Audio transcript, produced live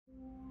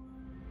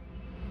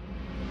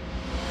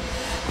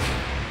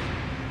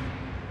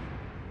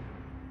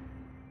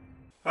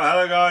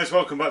Hello guys,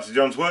 welcome back to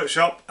John's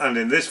Workshop, and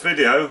in this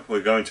video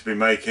we're going to be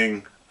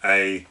making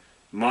a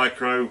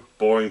micro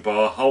boring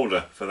bar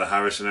holder for the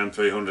Harrison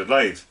M300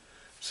 lathe.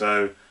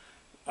 So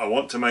I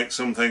want to make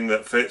something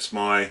that fits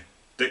my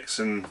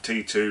Dickson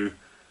T2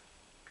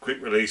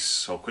 quick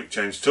release or quick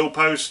change tool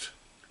post,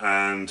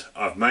 and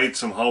I've made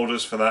some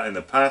holders for that in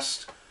the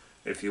past.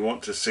 If you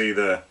want to see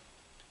the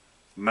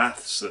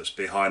maths that's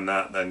behind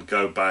that, then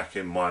go back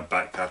in my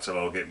back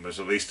catalogue. It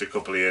was at least a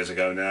couple of years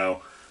ago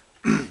now.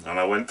 And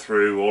I went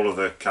through all of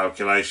the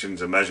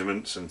calculations and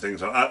measurements and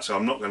things like that, so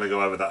I'm not going to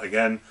go over that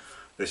again.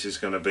 This is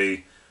going to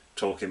be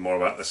talking more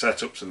about the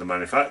setups and the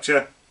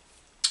manufacture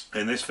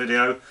in this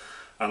video.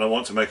 And I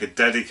want to make a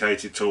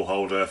dedicated tool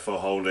holder for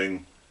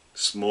holding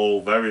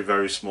small,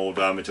 very small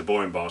diameter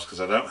boring bars,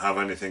 because I don't have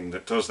anything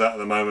that does that at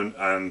the moment,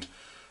 and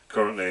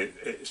currently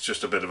it's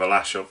just a bit of a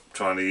lash up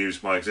trying to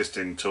use my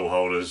existing tool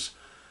holders,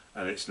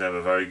 and it's never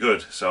very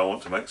good. So I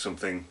want to make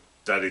something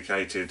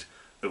dedicated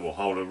that will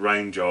hold a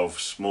range of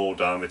small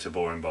diameter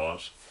boring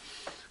bars.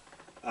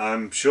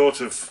 I'm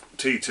short of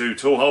T2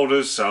 tool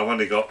holders, so I've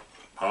only got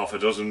half a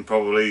dozen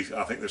probably.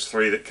 I think there's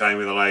 3 that came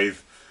with the lathe,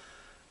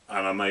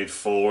 and I made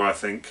 4 I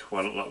think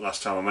when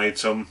last time I made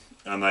some,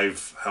 and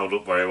they've held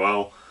up very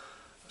well.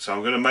 So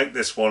I'm going to make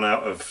this one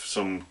out of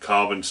some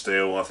carbon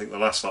steel. I think the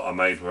last lot I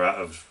made were out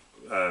of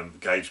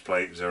gauge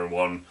plate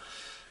 01,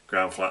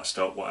 ground flat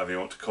stock, whatever you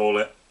want to call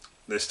it.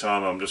 This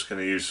time I'm just going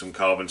to use some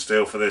carbon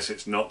steel for this.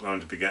 It's not going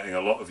to be getting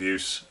a lot of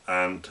use,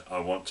 and I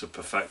want to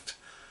perfect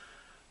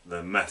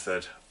the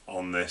method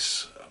on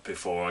this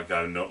before I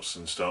go nuts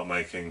and start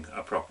making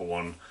a proper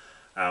one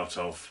out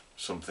of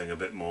something a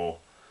bit more,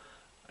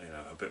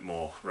 a bit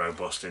more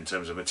robust in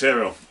terms of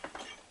material.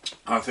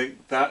 I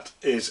think that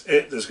is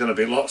it. There's going to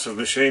be lots of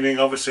machining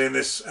obviously in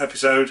this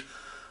episode,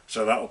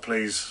 so that will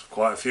please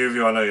quite a few of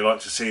you. I know you like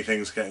to see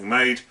things getting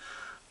made,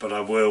 but I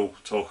will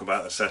talk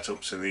about the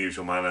setups in the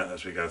usual manner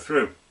as we go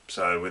through.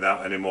 So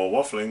without any more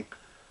waffling,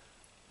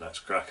 let's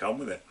crack on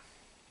with it.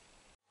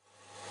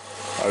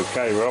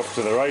 Okay, we're off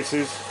to the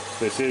races.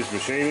 This is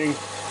machining.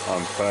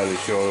 I'm fairly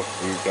sure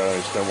you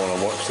guys don't want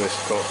to watch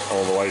this cut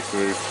all the way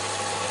through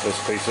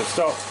this piece of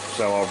stock,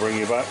 so I'll bring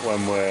you back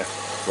when we're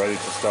ready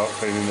to start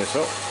cleaning this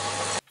up.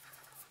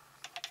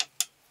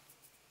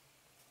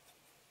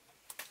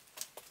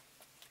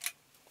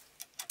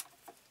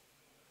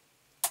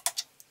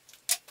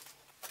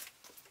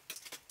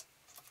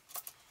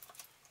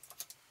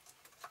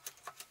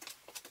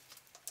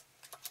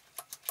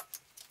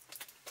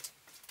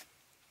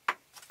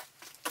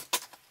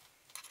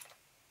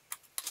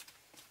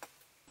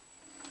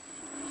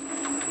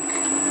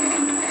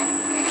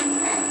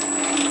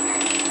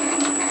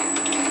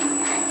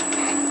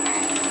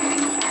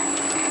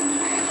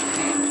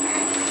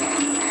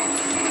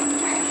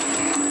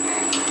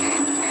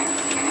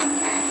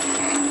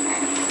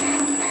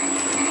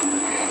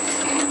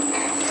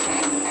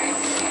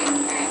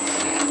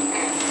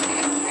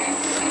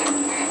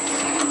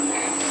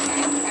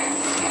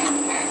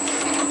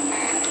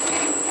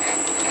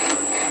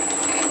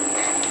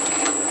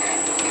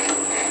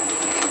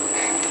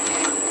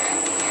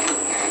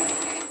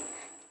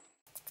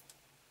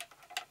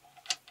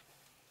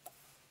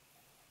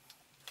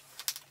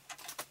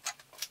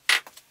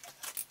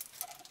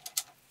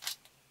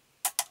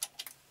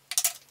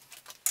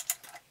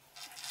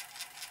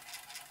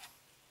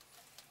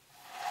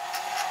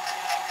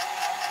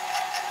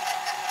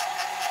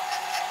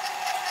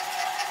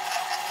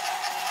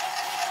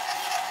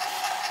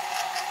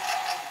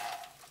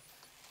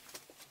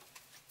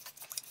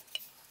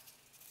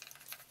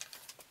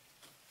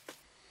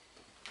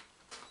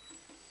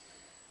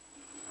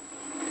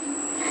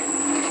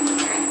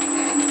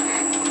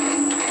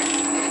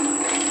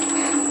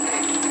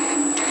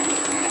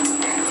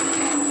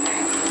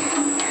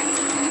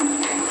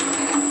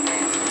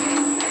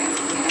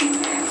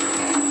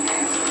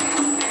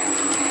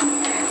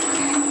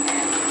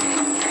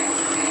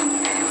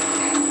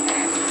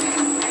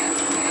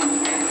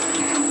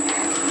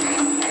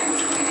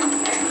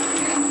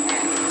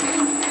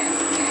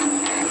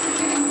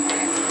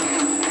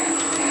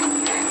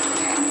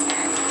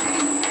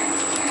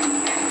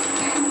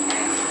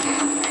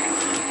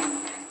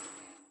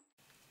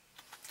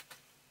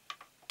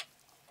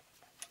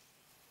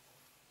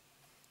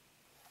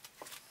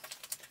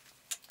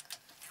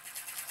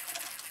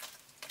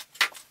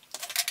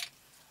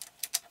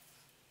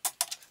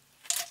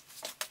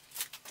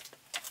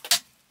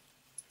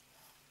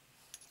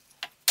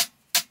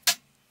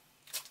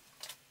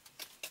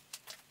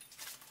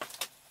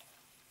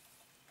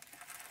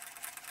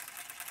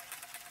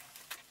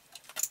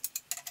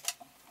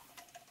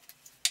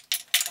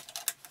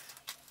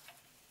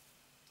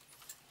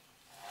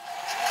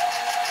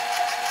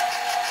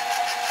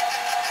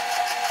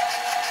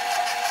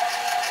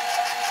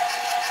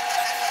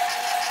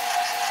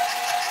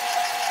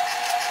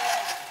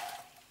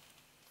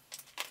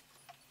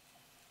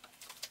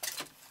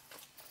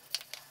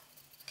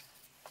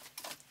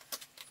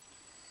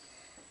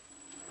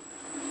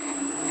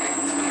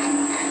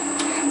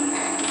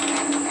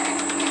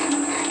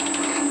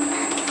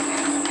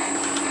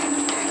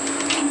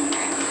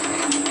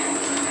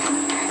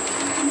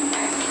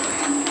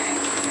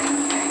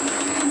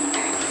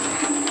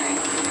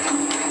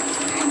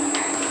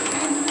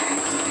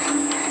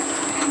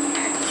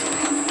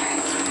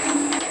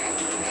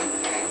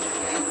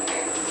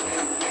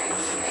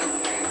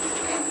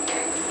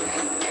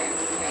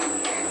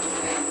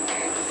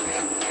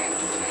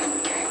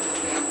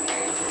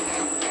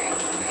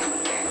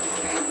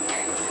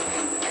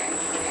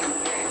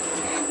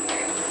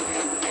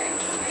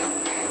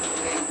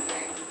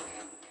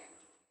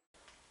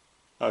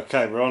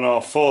 Okay, we're on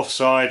our fourth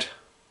side,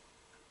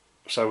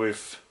 so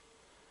we've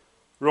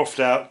roughed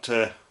out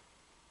to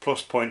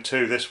plus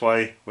 0.2 this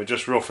way. We're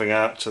just roughing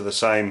out to the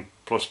same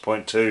plus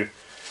 0.2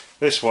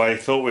 this way.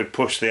 Thought we'd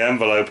push the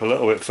envelope a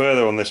little bit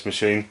further on this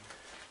machine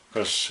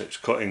because it's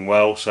cutting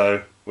well,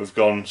 so we've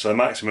gone, so the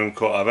maximum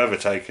cut I've ever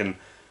taken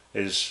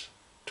is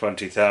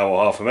 20 thou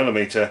or half a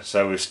millimetre,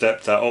 so we've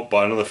stepped that up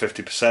by another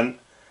 50%,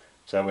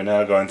 so we're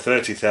now going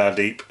 30 thou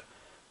deep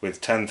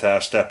with 10 thou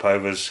step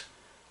overs,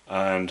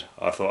 and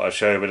I thought I'd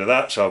show you a bit of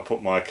that, so I'll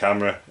put my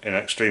camera in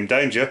extreme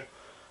danger.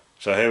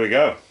 So here we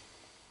go.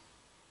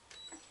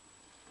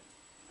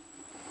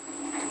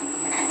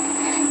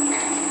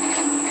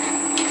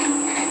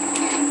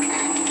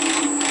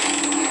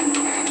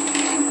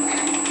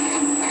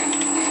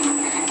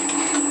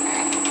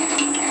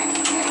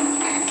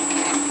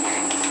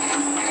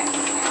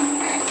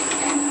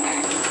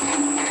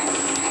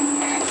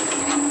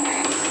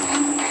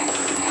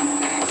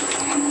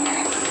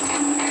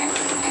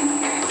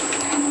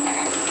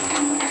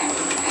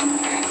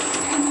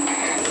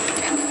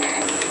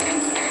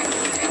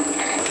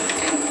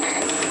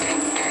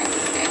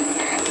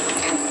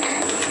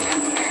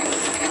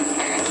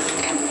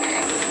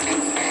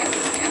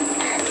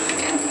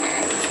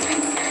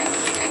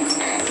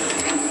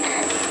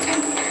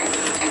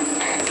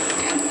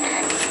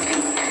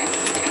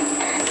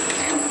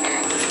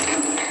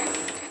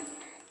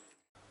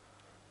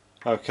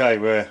 Okay,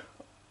 we're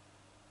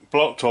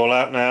blocked all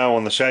out now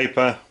on the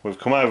shaper. We've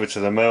come over to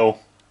the mill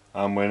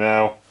and we're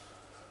now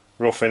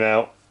roughing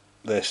out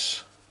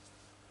this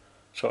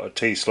sort of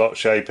T-slot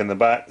shape in the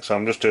back, so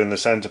I'm just doing the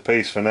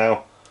centerpiece for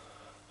now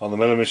on the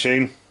milling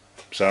machine,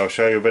 so I'll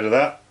show you a bit of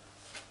that.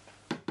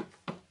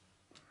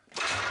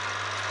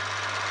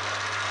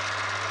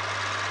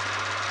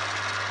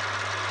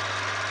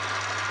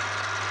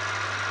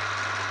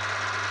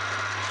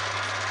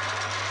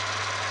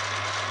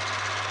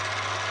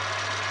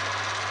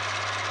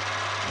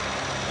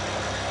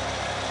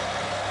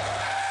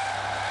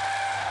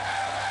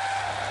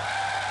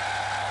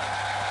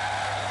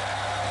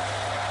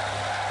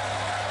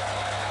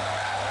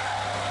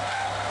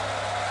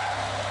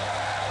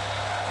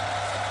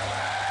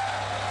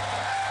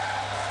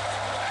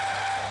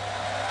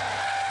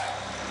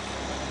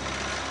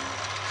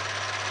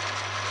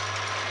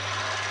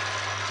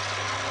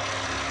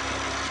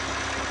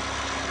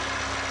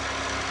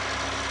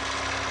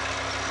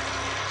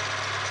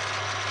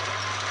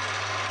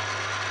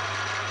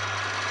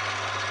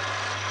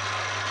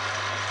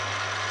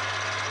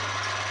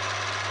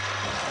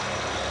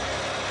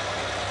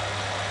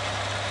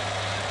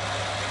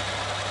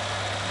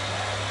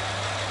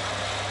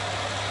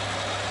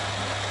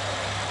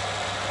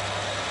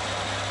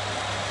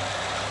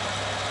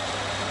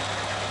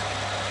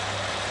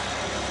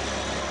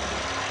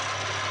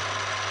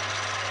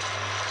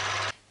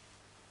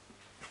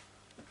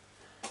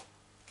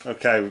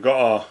 Okay, we've got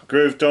our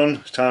groove done.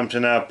 It's time to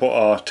now put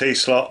our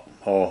T-slot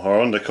or our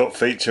undercut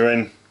feature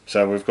in.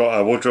 So we've got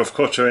our woodruff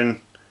cutter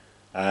in,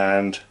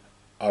 and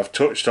I've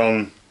touched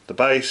on the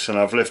base and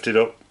I've lifted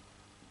up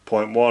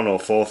 0.1 or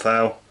 4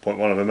 thou,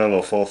 0.1 of a mil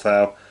or 4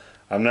 thou.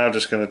 I'm now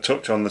just going to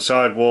touch on the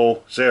side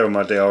wall, zero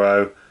my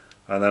DRO,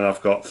 and then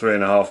I've got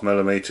 3.5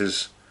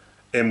 millimeters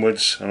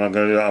inwards, and I'm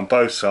going to do that on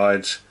both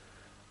sides,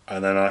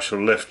 and then I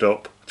shall lift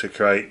up to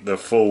create the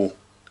full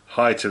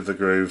height of the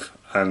groove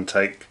and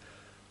take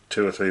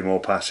 2 or 3 more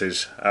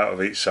passes out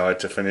of each side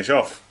to finish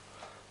off.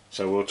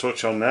 So we'll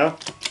touch on now.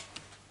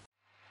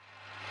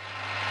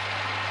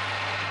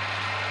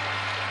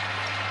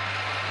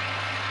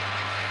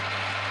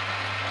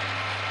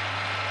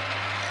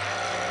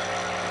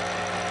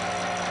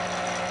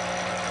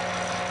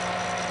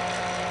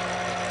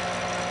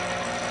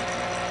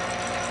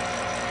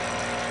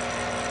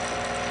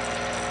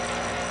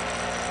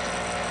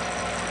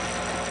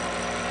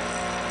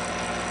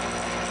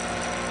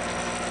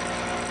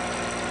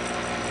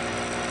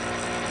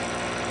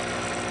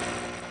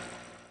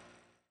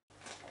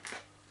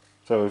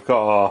 So we've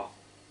got our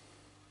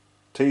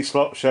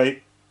T-slot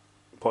shape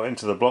put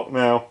into the block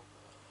now.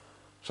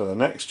 So the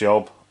next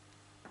job,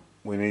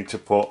 we need to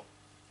put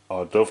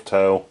our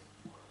dovetail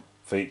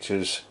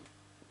features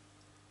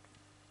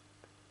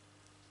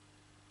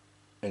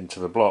into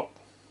the block,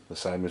 the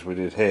same as we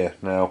did here.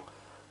 Now,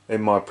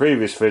 in my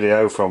previous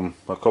video from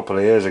a couple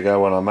of years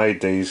ago when I made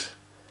these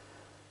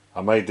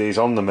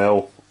on the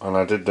mill, and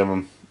I did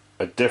them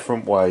a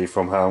different way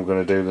from how I'm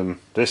going to do them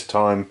this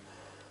time.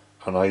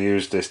 And I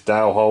used this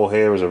dowel hole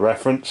here as a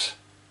reference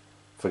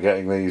for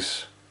getting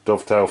these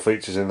dovetail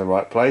features in the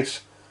right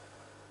place.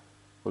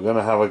 We're going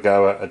to have a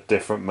go at a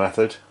different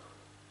method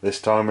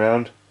this time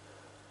round,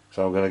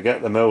 so I'm going to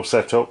get the mill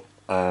set up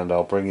and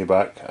I'll bring you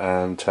back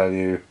and tell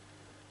you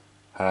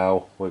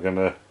how we're going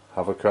to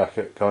have a crack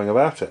at going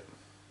about it.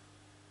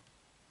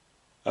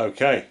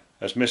 Okay,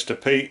 as Mr.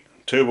 Pete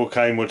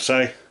Tubal-Cain would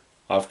say,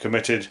 I've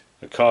committed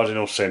a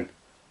cardinal sin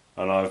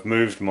and I've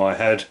moved my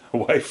head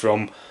away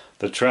from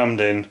the trammed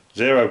in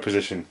zero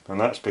position,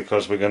 and that's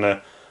because we're going to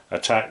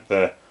attack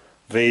the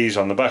V's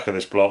on the back of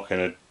this block in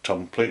a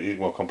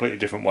completely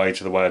different way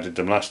to the way I did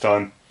them last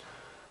time.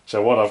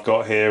 So what I've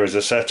got here is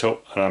a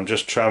setup, and I'm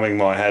just tramming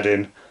my head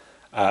in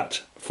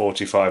at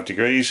 45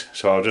 degrees.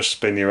 So I'll just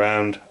spin you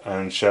around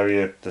and show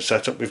you the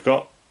setup we've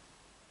got.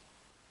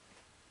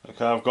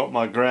 Okay, I've got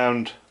my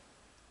ground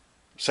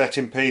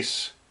setting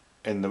piece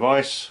in the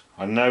vise.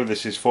 I know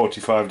this is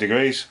 45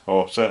 degrees,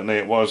 or certainly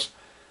it was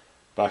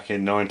back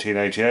in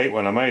 1988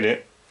 when I made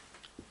it.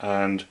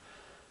 And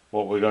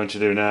what we're going to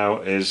do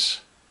now is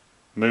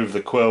move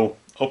the quill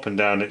up and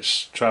down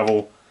its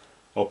travel,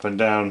 up and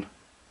down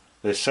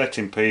this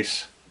setting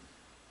piece,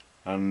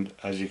 and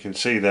as you can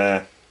see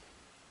there,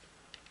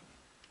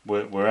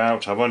 we're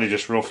out. I've only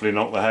just roughly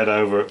knocked the head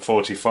over at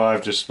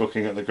 45, just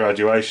looking at the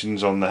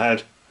graduations on the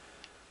head.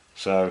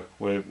 So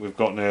we've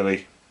got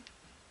nearly,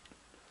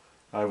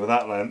 over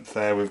that length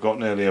there, we've got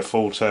nearly a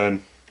full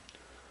turn,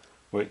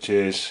 which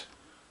is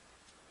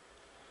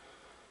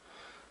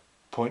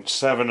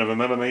 0.7 of a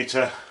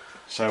millimetre.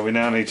 So we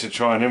now need to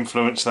try and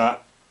influence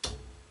that.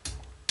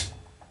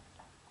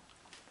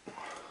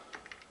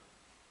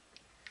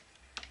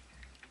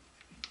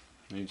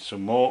 Need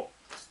some more.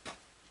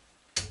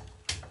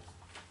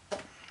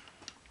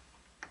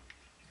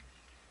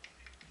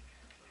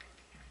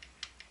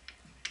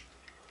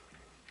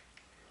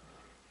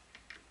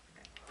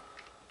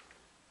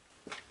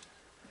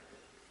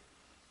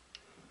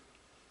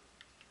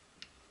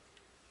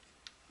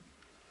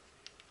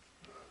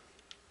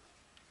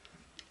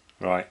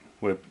 Right,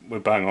 we're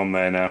bang on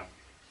there now.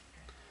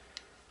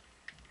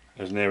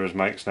 As near as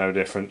makes no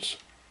difference.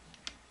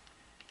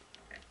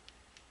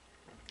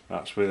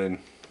 That's within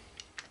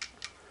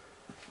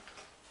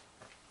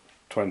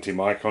 20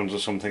 microns or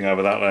something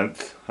over that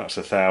length. That's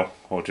a thou,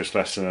 or just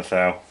less than a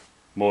thou.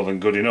 More than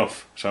good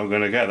enough. So I'm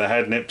going to get the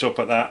head nipped up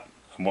at that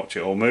and watch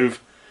it all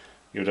move.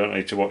 You don't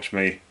need to watch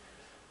me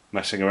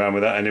messing around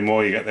with that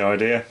anymore, you get the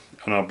idea.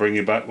 And I'll bring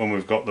you back when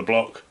we've got the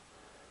block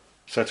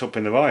set up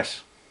in the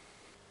vise.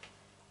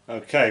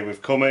 Okay,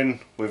 we've come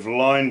in, we've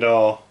lined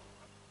our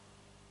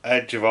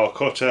edge of our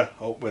cutter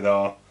up with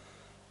our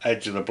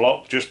edge of the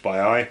block just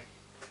by eye.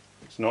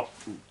 It's not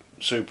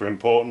super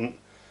important.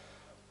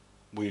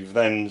 We've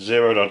then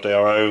zeroed our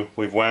DRO,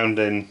 we've wound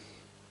in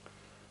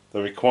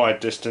the required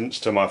distance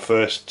to my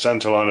first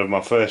centre line of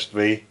my first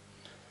V.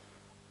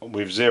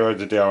 We've zeroed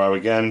the DRO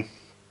again,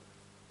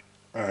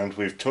 and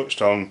we've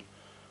touched on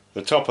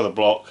the top of the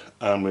block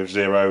and we've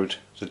zeroed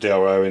the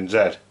DRO in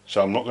Z.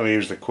 So I'm not going to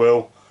use the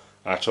quill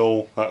at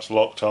all, that's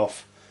locked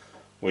off.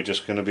 We're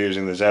just going to be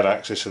using the Z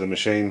axis of the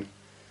machine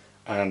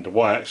and the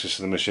Y axis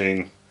of the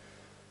machine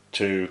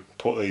to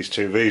put these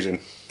two V's in.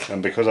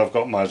 And because I've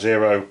got my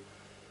zero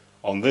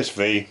on this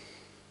V,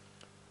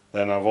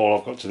 then all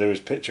I've got to do is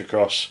pitch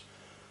across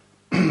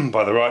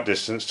by the right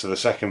distance to the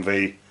second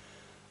V,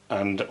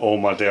 and all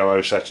my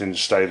DRO settings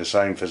stay the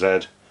same for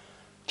Z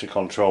to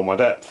control my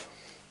depth,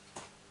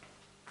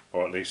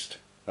 or at least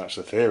that's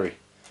the theory.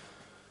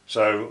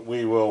 So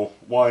we will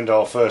wind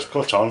our first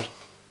cut on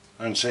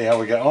and see how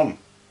we get on.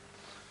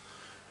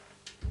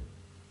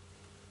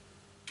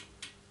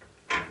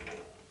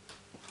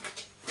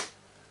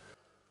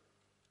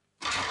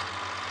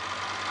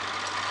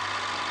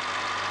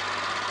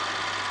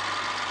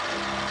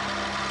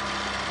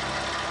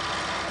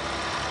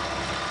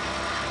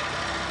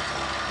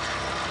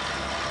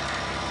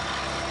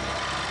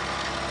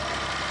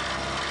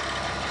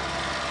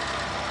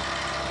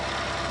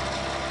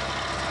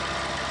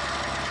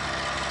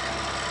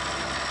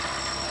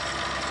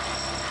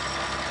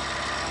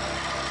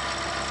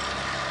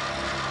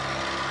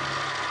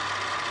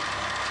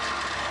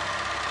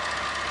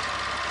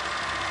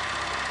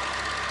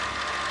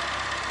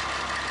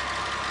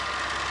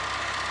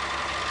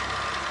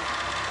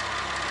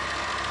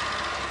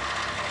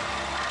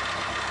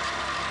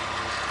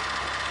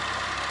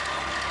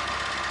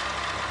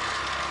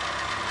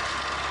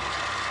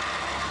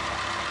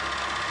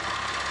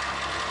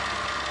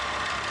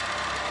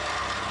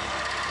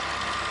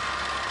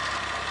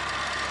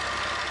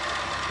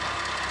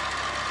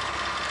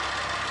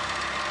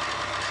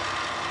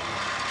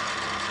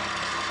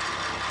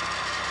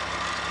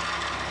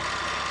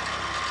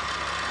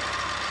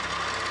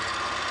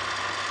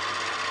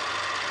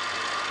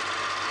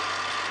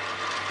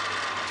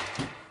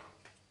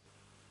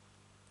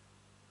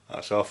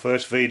 That's our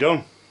first V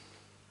done.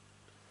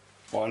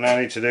 What I now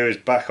need to do is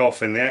back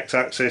off in the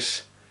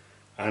X-axis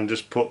and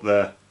just put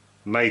the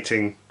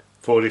mating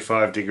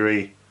 45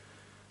 degree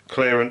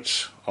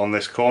clearance on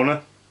this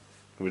corner.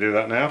 Can we do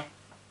that now?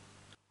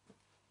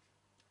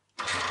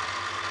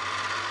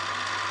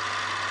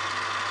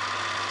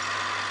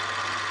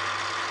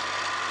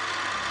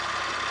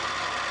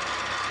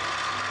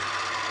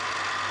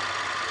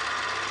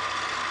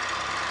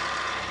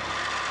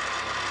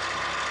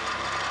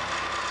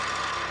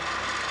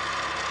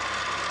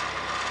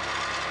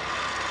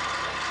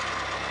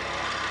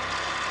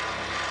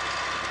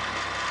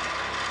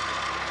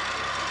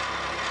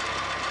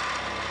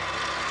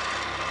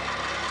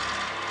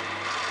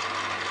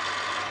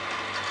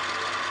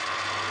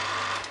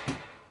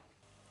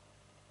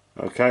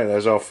 Okay,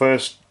 there's our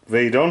first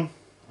V done.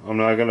 I'm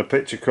now going to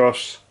pitch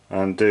across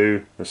and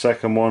do the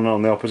second one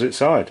on the opposite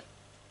side.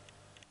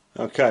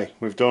 Okay,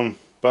 we've done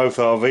both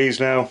RVs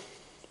now,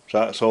 so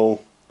that's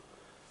all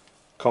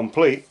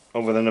complete.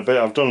 Other than a bit,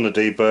 I've done the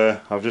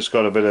deburr. I've just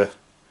got a bit of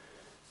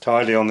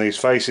tidy on these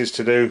faces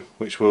to do,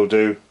 which we'll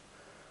do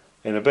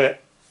in a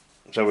bit.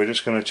 So we're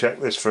just going to check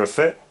this for a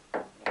fit.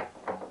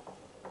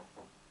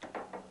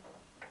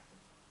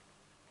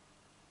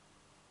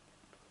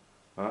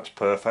 That's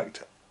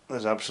perfect.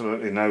 There's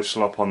absolutely no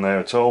slop on there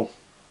at all,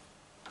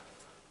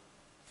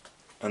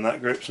 and that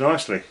grips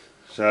nicely.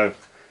 So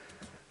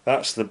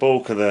that's the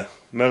bulk of the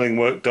milling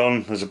work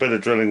done. There's a bit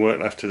of drilling work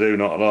left to do,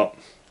 not a lot,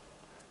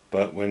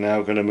 but we're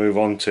now going to move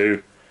on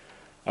to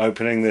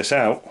opening this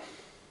out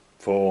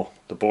for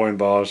the boring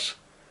bars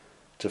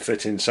to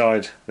fit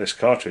inside this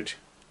cartridge.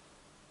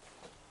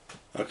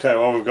 Okay,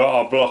 well, we've got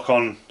our block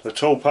on the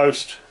tool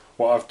post.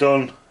 What I've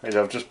done is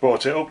I've just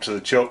brought it up to the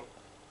chuck,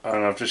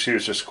 and I've just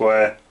used a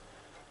square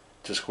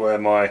to square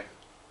my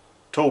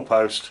tool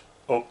post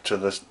up to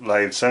the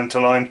lathe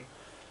centre line.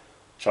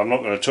 So I'm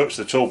not going to touch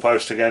the tool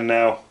post again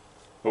now,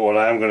 but what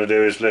I am going to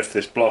do is lift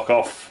this block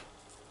off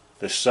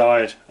this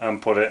side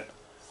and put it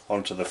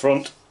onto the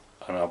front,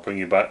 and I'll bring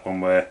you back when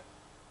we're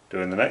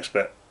doing the next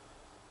bit.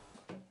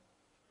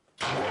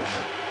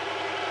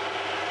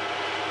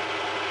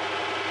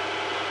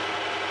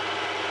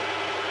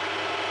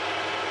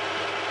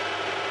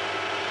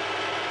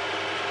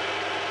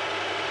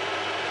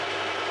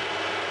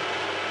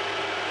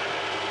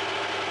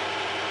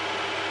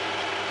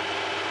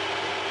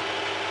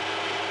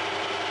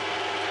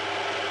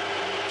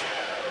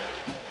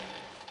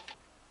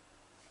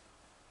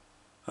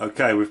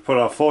 Okay, we've put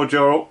our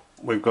 4-jaw up,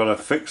 we've got a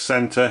fixed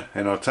centre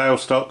in our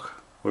tailstock,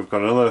 we've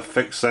got another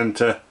fixed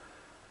centre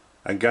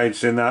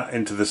engaged in that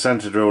into the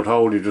centre drilled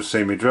hole you just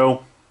see me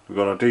drill. We've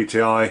got our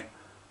DTI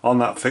on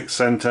that fixed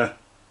centre.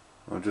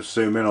 I'll just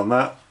zoom in on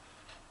that.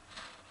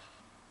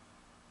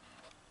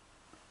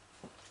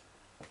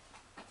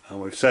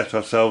 And we've set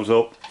ourselves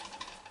up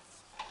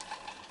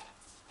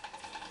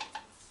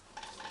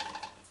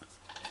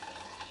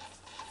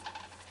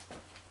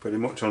pretty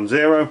much on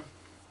zero.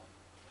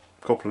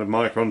 Couple of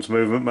microns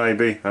movement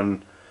maybe,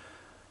 and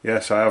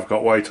yes, I have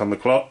got weight on the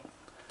clock.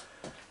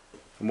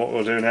 And what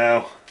we'll do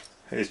now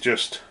is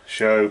just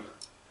set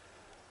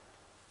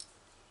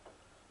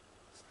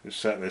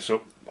this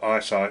up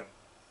eyesight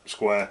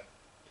square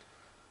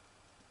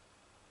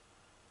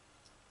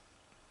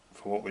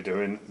for what we're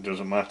doing. It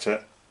doesn't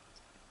matter.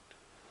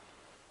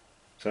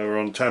 So we're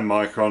on 10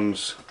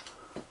 microns,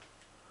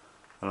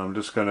 and I'm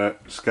just going to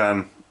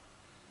scan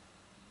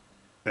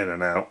in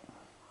and out,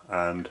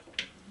 and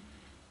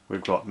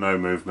we've got no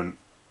movement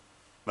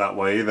that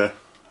way either,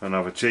 and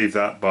I've achieved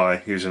that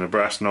by using a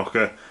brass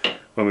knocker.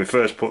 When we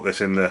first put this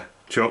in the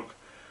chuck,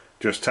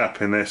 just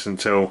tapping this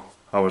until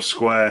I was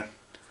square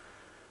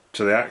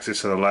to the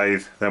axis of the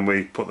lathe, then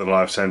we put the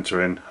live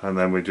centre in, and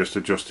then we just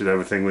adjusted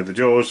everything with the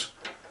jaws.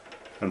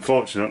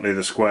 Unfortunately,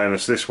 the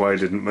squareness this way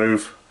didn't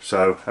move,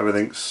 so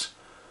everything's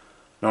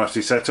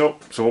nicely set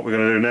up. So what we're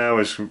going to do now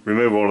is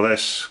remove all of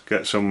this,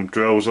 get some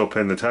drills up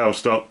in the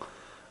tailstock,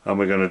 and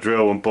we're going to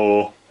drill and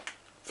bore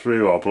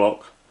through our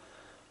block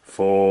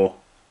for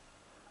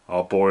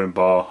our boring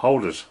bar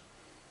holders.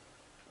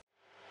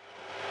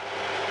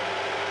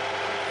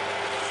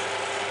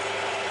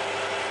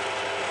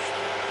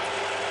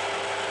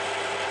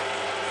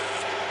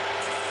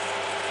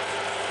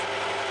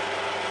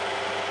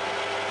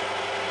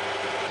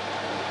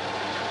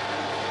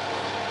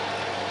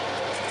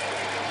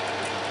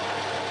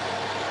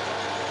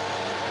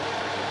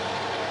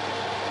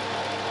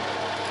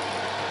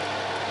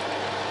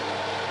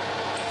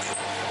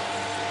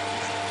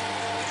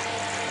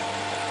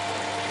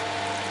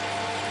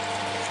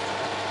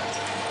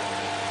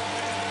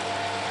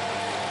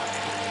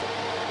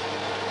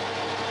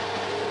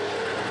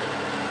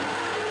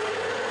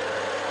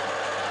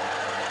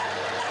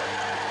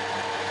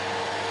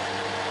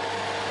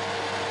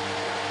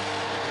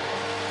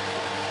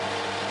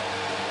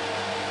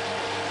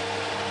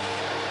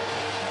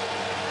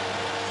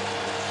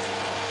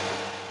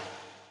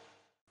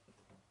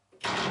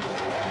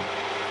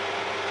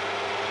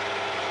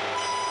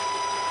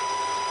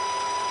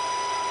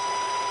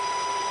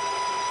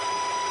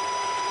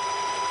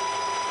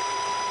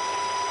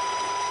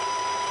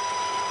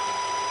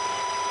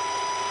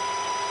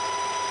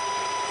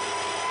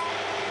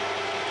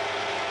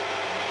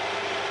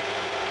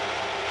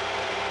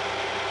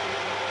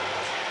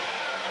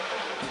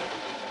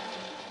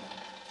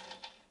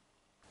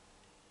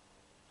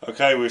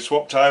 Okay, we've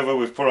swapped over,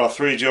 we've put our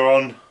 3-jaw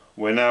on.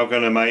 We're now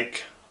going to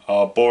make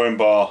our boring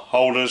bar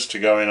holders to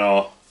go in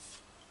our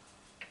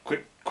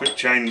quick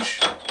change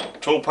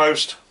tool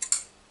post.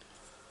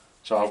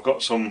 So I've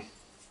got some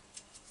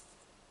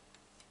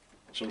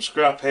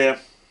scrap here,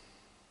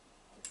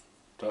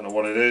 don't know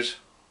what it is,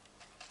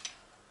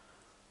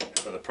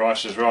 but the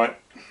price is right.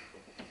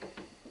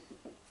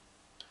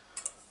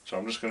 So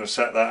I'm just going to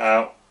set that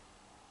out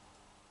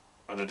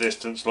at a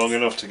distance long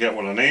enough to get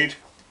what I need.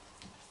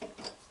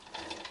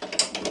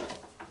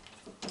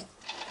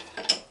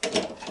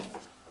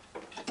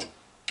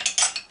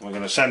 We're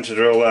going to centre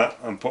drill that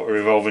and put a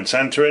revolving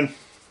centre in.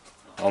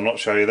 I'll not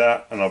show you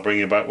that, and I'll bring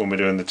you back when we're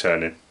doing the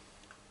turning.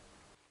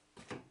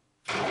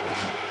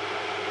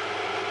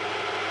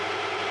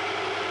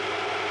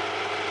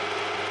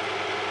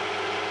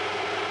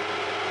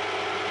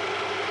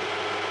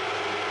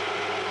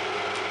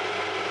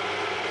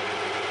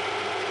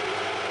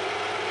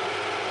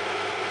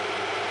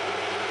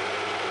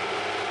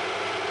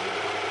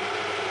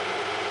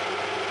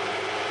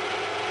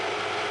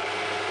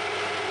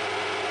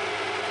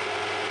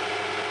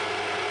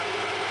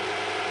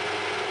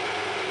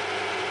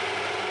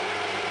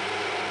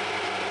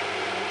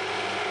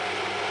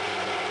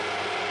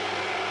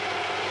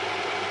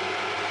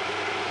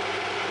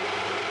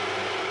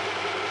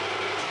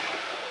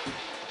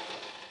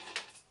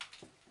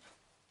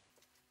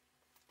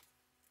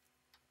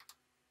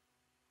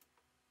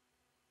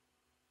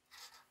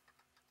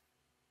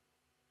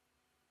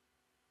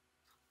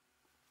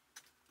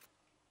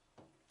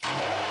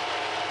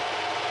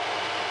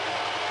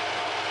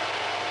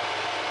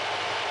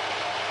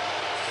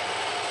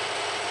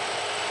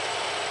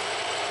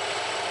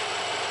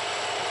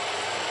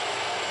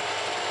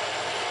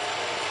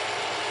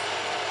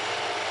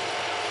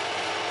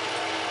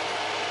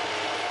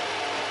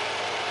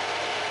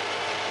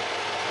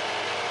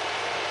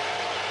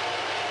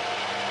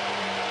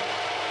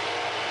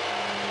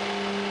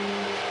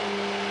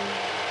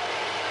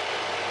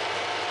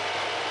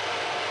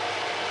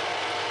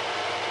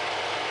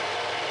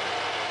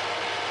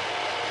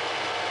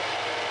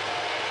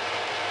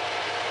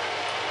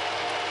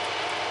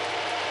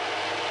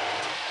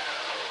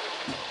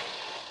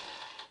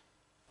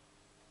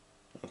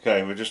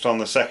 Okay, we're just on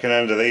the second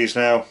end of these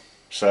now,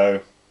 so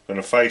I'm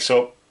going to face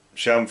up,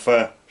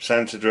 chamfer,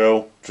 centre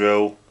drill,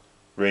 drill,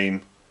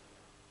 ream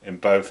in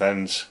both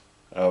ends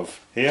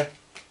of here.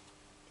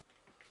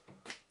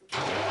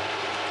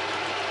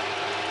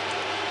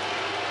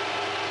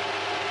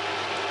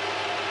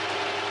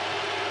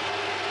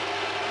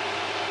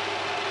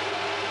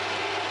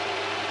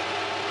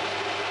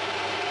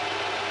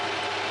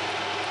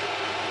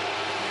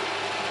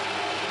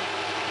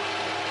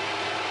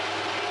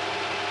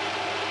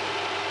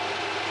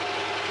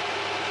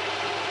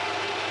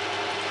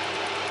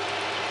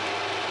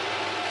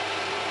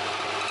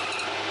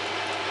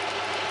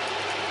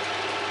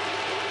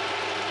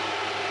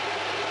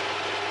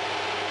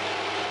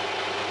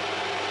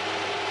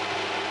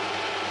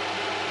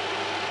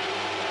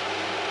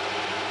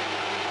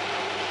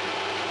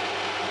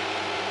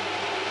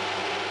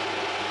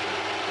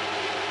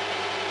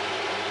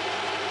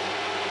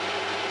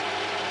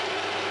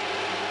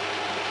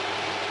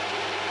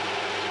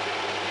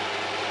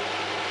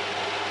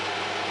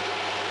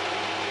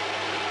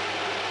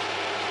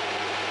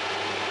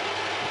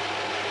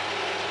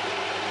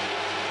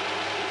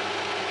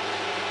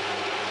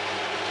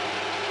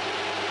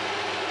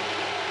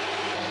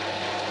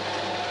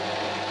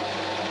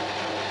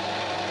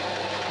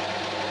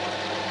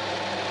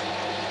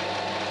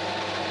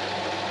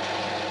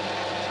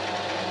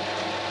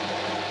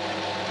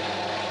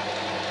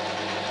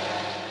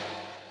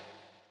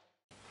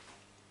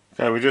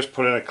 Okay, we're just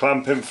putting a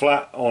clamping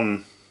flat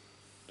on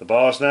the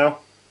bars now.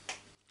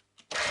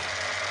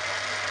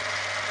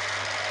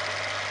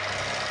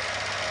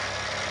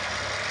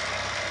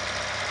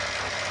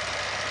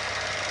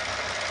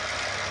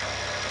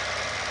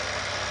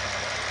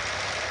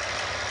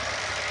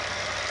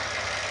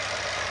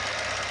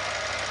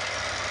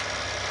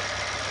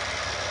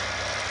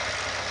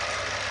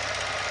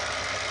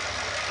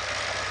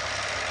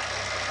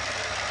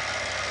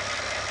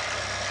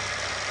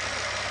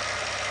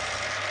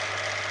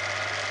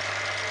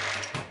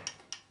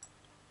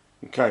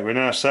 Okay, we're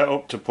now set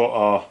up to put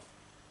our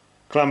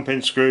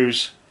clamping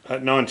screws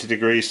at 90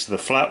 degrees to the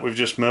flat we've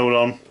just milled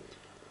on,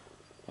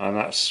 and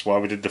that's why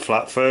we did the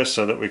flat first,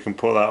 so that we can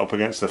put that up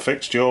against the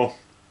fixed jaw.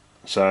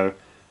 So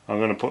I'm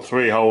going to put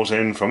 3 holes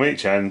in from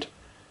each end,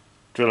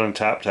 drill and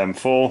tapped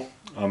M4.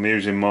 I'm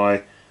using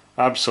my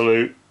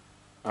absolute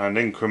and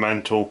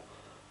incremental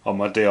on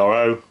my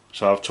DRO,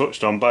 so I've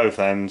touched on both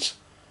ends,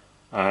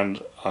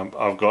 and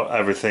I've got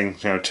everything,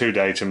 2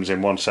 datums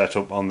in one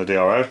setup on the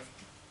DRO.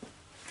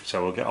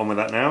 So we'll get on with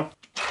that now.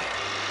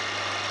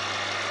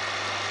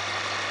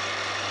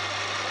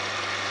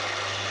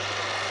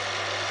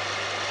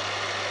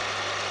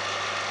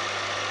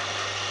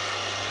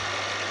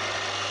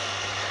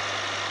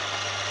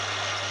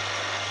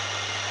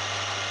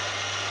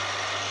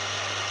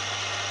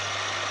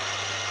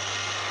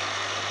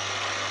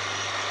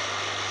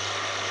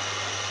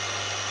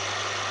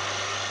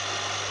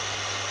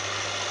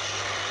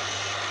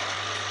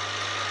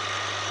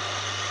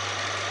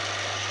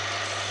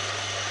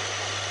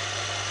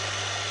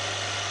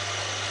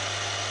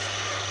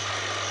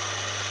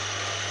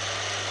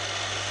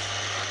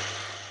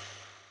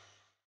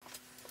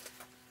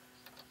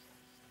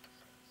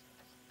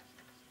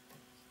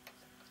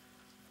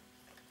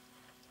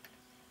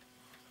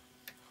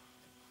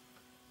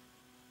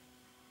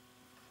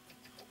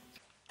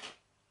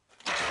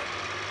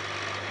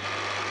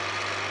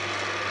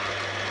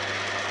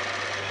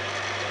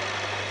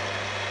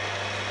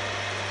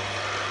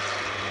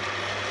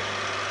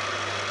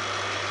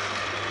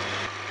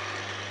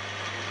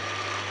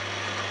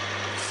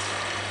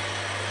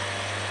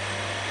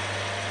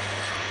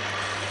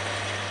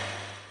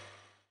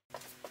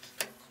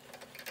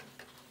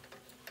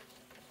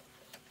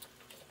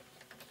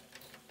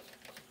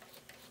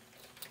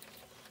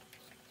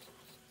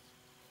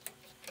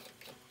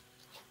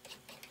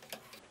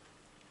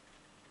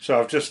 So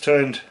I've just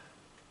turned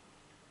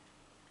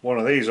one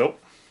of these up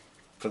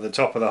for the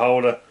top of the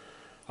holder.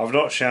 I've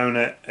not shown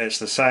it, it's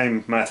the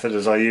same method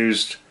as I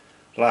used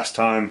last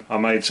time I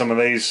made some of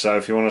these, so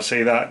if you want to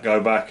see that, go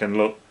back and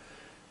look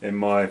in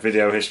my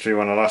video history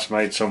when I last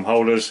made some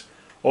holders.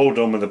 All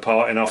done with the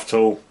parting off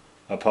tool,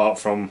 apart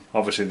from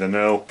obviously the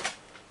knurl.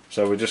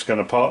 So we're just going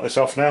to part this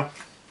off now.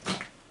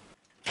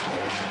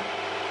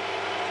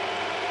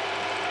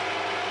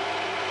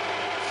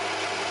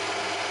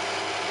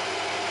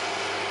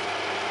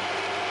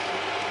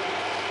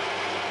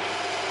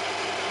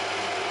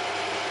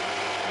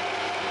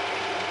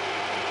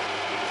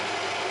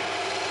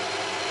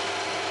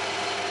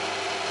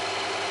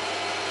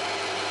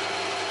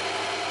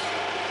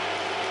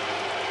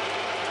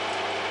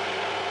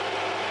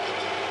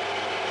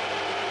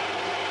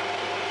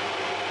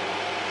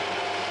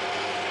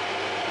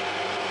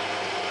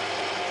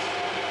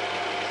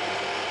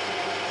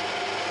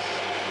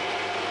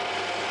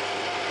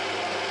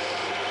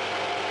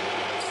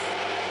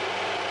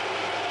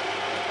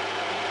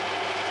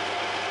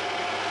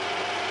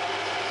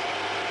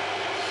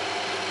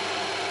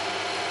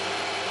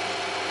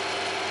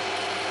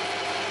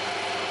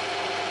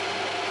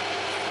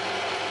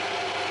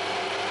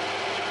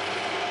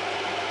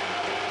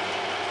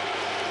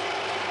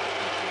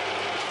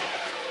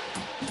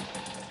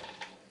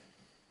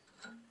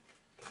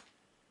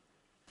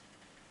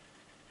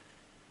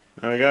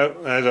 There we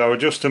go, there's our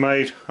adjuster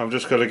made. I've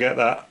just got to get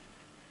that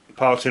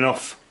parting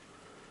off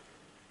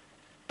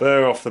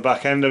burr off the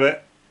back end of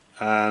it,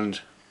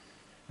 and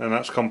then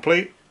that's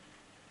complete.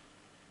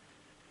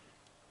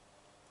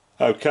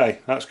 Okay,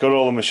 that's got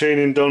all the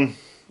machining done.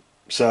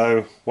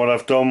 So what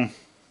I've done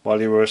while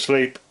you were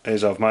asleep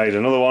is I've made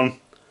another one.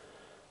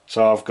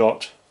 So I've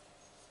got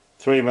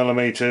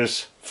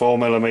 3mm,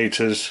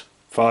 4mm,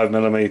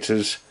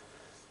 5mm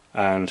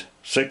and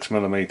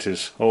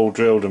 6mm all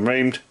drilled and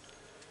reamed.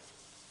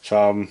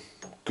 So I'm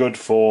good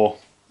for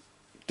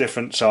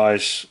different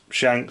size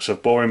shanks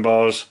of boring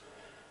bars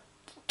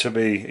to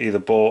be either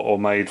bought or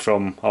made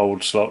from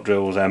old slot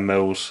drills, end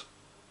mills,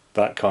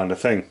 that kind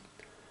of thing.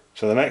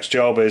 So the next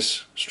job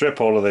is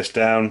strip all of this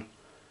down,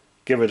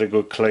 give it a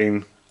good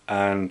clean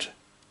and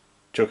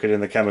chuck it in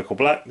the chemical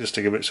black just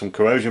to give it some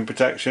corrosion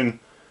protection,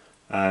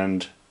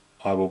 and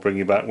I will bring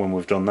you back when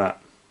we've done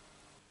that.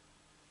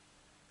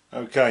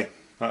 Okay,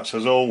 that's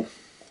us all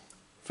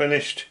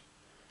finished.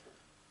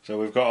 So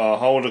we've got our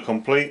holder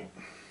complete,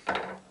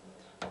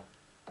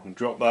 and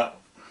drop that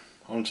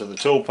onto the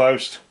tool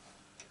post,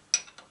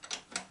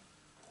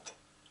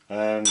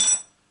 and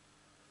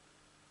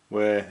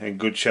we're in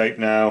good shape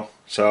now.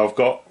 So I've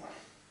got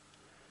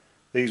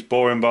these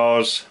boring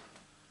bars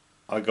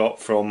I got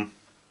from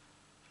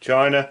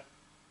China,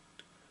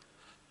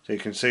 so you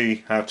can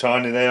see how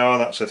tiny they are.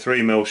 That's a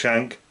 3mm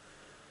shank,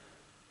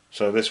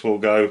 so this will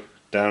go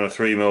down a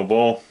 3mm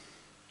bore,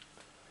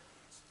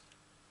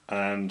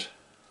 and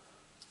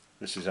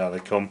this is how they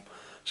come.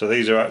 So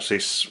these are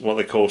actually what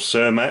they call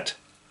cermet,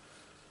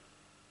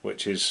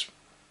 which is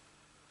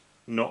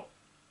not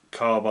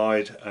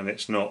carbide and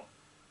it's not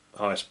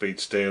high speed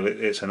steel,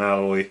 it's an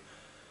alloy.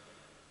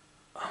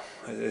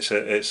 It's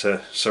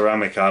a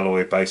ceramic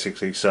alloy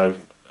basically, so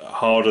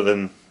harder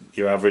than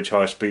your average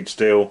high speed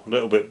steel, a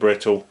little bit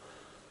brittle,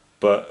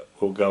 but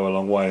will go a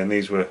long way. And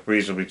these were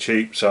reasonably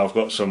cheap, so I've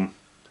got some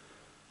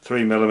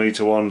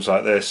 3mm ones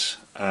like this,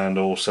 and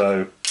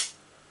also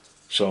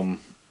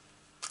some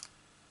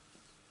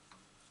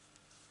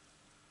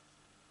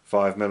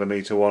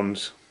 5mm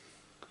ones,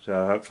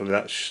 so hopefully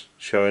that's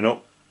showing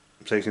up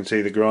so you can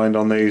see the grind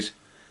on these.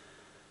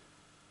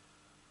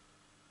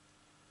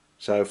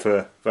 So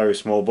for very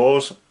small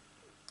bores,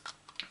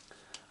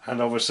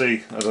 and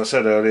obviously as I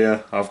said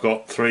earlier I've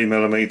got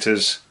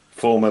 3mm,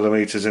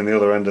 4mm in the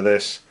other end of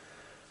this,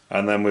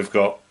 and then we've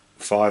got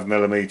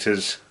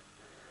 5mm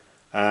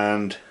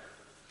and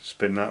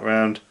spin that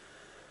round,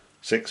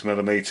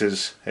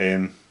 6mm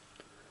in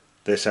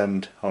this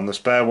end on the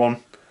spare one.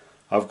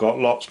 I've got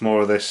lots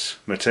more of this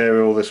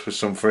material. This was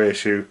some free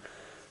issue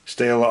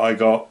steel that I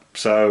got,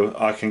 so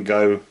I can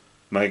go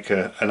make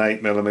an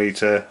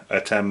 8mm,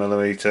 a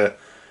 10mm,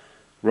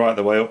 right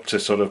the way up to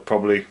sort of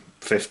probably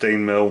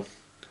 15mm.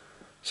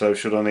 So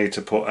should I need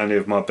to put any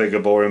of my bigger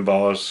boring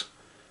bars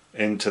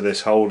into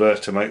this holder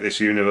to make this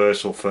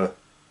universal for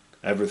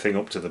everything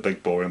up to the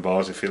big boring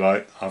bars, if you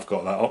like, I've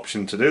got that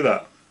option to do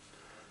that.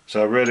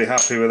 So really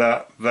happy with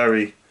that.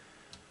 Very,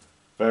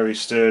 very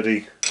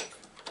sturdy.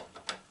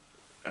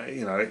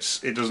 You know,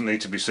 it doesn't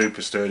need to be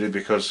super sturdy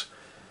because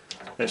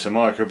it's a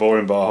micro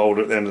boring bar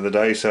holder at the end of the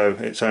day, so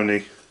it's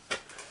only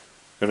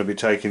going to be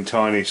taking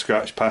tiny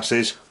scratch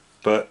passes.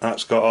 But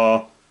that's got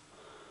our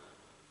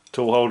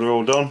tool holder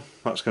all done.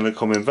 That's going to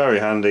come in very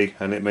handy,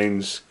 and it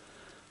means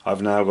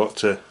I've now got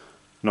to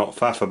not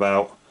faff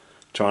about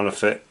trying to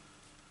fit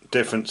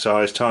different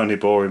size tiny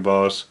boring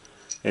bars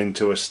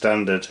into a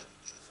standard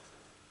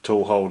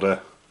tool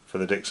holder for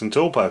the Dickson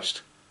tool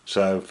post.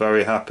 So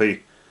very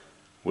happy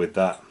with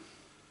that.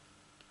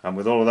 And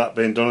with all of that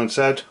being done and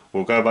said,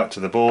 we'll go back to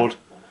the board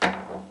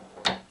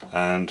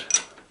and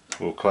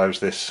we'll close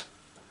this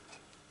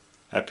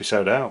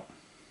episode out.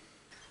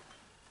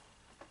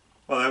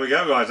 Well, there we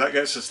go guys, that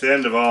gets us to the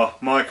end of our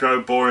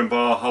micro boring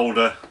bar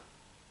holder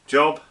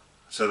job.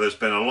 So there's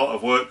been a lot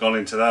of work gone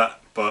into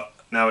that, but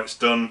now it's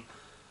done.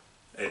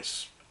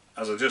 It's,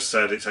 as I just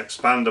said, it's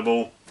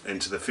expandable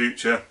into the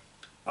future.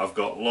 I've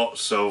got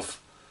lots of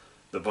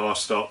the bar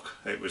stock.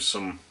 It was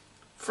some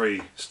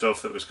free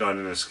stuff that was going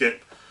in a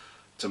skip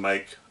to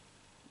make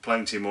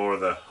plenty more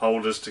of the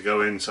holders to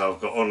go in, so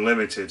I've got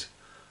unlimited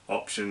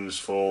options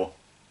for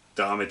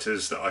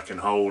diameters that I can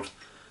hold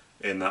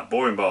in that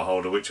boring bar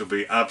holder, which will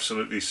be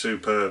absolutely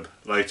superb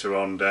later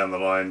on down the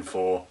line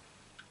for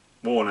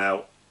worn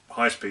out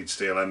high-speed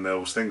steel end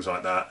mills, things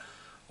like that,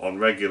 on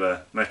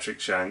regular metric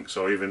shanks,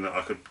 or even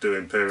I could do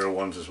imperial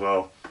ones as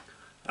well.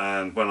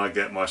 And when I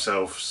get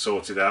myself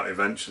sorted out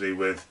eventually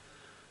with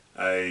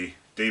a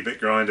D-bit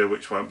grinder,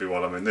 which won't be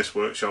while I'm in this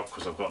workshop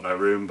because I've got no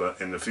room, but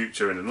in the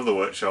future in another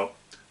workshop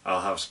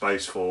I'll have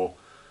space for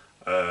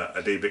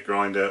a D-bit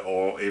grinder,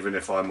 or even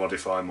if I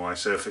modify my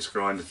surface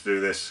grinder to do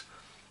this,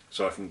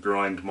 so I can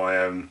grind my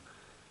own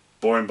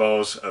boring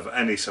bars of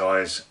any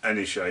size,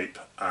 any shape,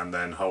 and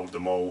then hold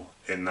them all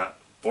in that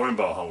boring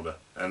bar holder.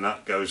 And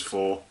that goes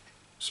for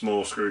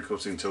small screw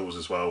cutting tools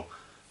as well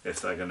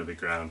if they're going to be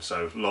ground.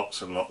 So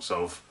lots and lots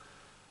of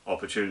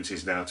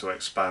opportunities now to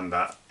expand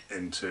that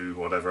into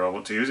whatever I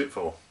want to use it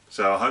for.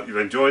 So I hope you've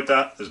enjoyed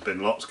that. There's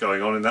been lots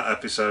going on in that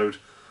episode,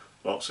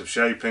 lots of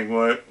shaping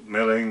work,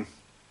 milling,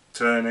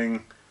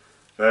 turning,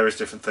 various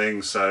different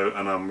things, so,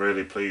 and I'm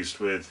really pleased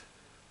with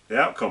the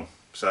outcome.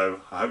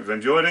 So I hope you've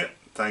enjoyed it.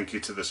 Thank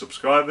you to the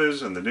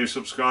subscribers and the new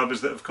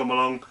subscribers that have come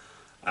along,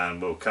 and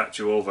we'll catch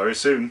you all very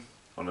soon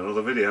on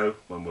another video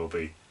when we'll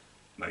be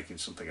making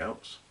something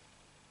else.